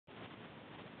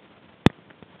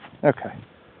Okay.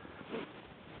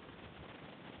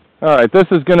 All right, this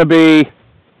is going to be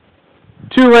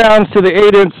 2 rounds to the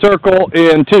 8-inch circle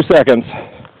in 2 seconds.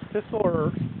 Pistol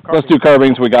or carbine? Let's do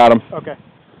carbines. We got them. Okay.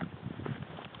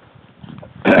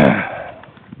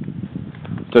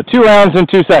 So 2 rounds in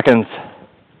 2 seconds.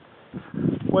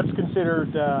 What's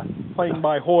considered playing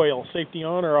by Hoyle? Safety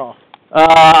on or off?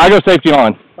 I go safety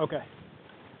on. Okay.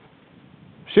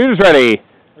 Shooters ready.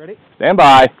 Ready? Stand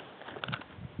by.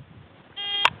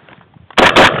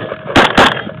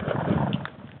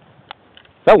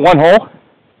 Is that 1 hole?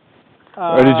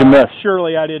 Or did you miss?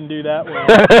 Surely I didn't do that well.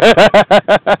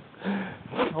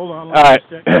 Hold on. All right.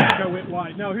 I went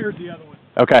wide. No, here's the other one.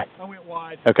 Okay. I went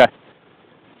wide. Okay.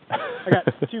 I got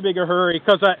too big a hurry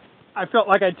because I felt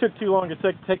like I took too long to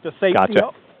take the safety Gotcha.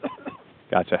 up.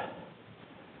 Gotcha.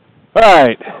 All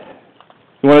right.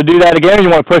 You want to do that again, or you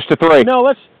want to push to 3? No,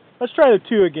 let's try the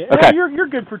 2 again. Okay. No, you're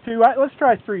good for 2. Let's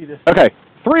try 3 this time. Okay.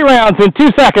 3 rounds in 2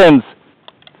 seconds.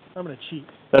 I'm gonna cheat.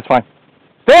 That's fine.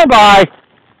 Stand by.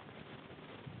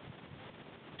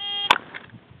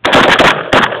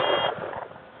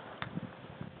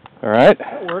 All right.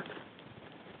 That worked.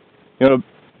 You know,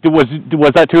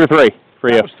 was that 2 or 3 for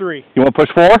you? That was 3. You want to push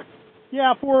 4?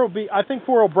 Yeah, 4 will be. I think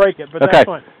 4 will break it, but Okay. that's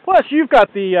fine. Plus, you've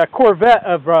got the Corvette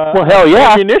of well, hell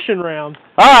yeah. ammunition rounds.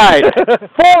 All right.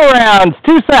 4 rounds,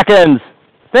 2 seconds.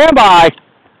 Stand by.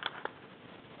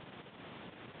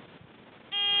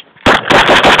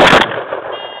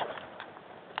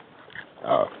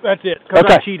 Oh, that's it. Because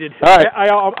Okay. I cheated. All right.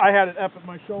 I had it up at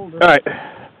my shoulder. All right.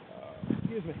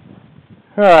 Excuse me.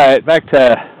 All right. Back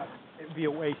to, It'd be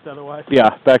a waste otherwise.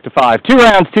 yeah, back to 5. 2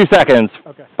 rounds, 2 seconds.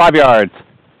 Okay. 5 yards.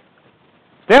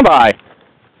 Stand by.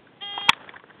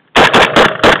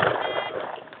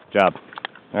 Job.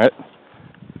 All right.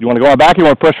 You want to go on back, or you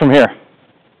want to push from here?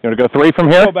 You want to go 3 from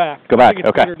here? Go back. Go back. I think it's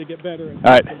Okay. better to get better.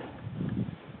 All right.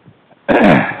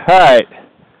 All right.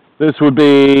 This would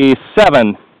be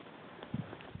 7.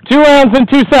 2 rounds in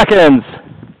 2 seconds.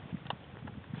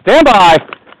 Stand by.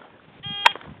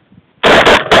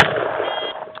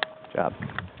 Job.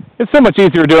 It's so much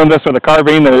easier doing this with a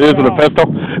carbine than it is with a pistol.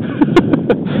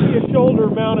 Maybe a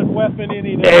shoulder-mounted weapon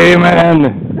any day.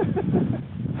 Amen.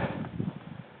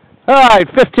 All right,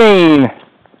 15.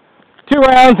 2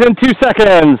 rounds in 2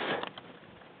 seconds.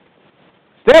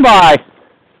 Stand by.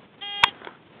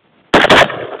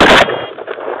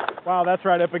 Wow, that's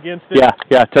right up against it.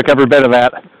 Yeah, took every bit of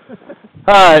that.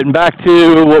 All right, and back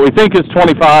to what we think is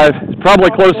 25. It's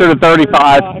probably closer to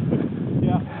 35.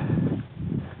 Yeah.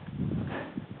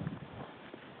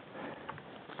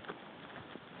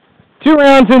 Two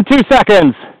rounds in 2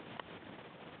 seconds.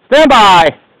 Stand by.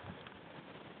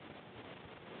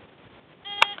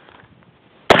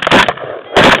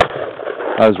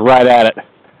 I was right at it.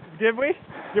 Did we?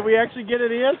 Did we actually get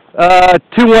it in?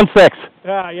 216.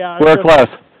 Yeah. We're close.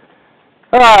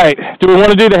 All right. Do we want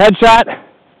to do the headshot?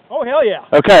 Oh, hell yeah.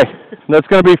 Okay. That's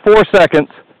going to be 4 seconds.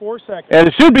 4 seconds. And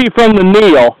it should be from the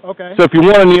kneel. Okay. So if you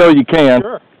want to kneel, you can.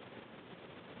 Sure.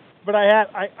 But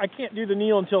I can't do the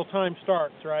kneel until time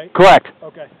starts, right? Correct.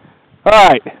 Okay. All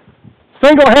right.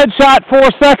 Single headshot, 4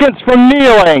 seconds from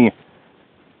kneeling.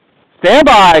 Stand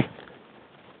by.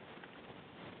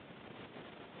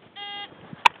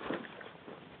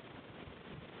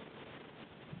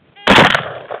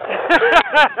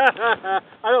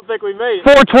 I don't think we made it.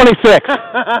 426.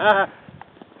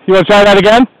 You want to try that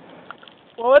again?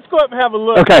 Well, let's go up and have a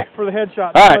look Okay. for the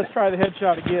headshot. All right. Let's try the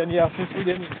headshot again, yeah, since we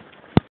didn't